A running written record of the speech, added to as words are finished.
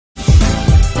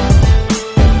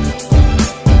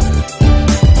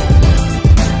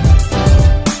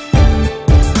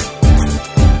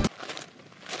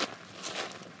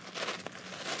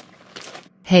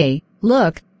Hey,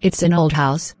 look, it's an old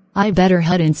house. I better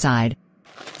head inside.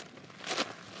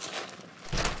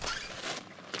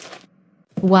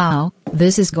 Wow,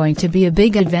 this is going to be a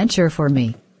big adventure for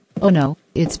me. Oh no,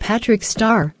 it's Patrick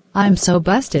Star. I'm so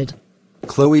busted.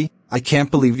 Chloe, I can't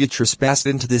believe you trespassed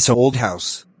into this old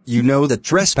house. You know that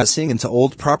trespassing into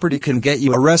old property can get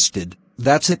you arrested.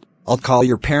 That's it. I'll call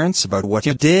your parents about what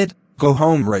you did. Go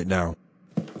home right now.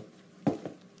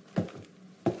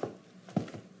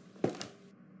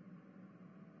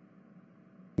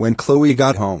 When Chloe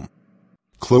got home.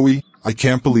 Chloe, I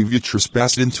can't believe you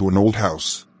trespassed into an old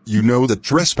house. You know that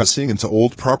trespassing into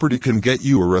old property can get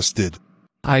you arrested.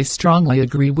 I strongly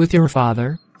agree with your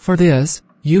father. For this,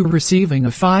 you're receiving a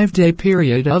 5-day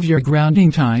period of your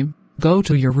grounding time. Go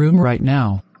to your room right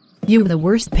now. You the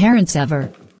worst parents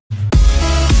ever.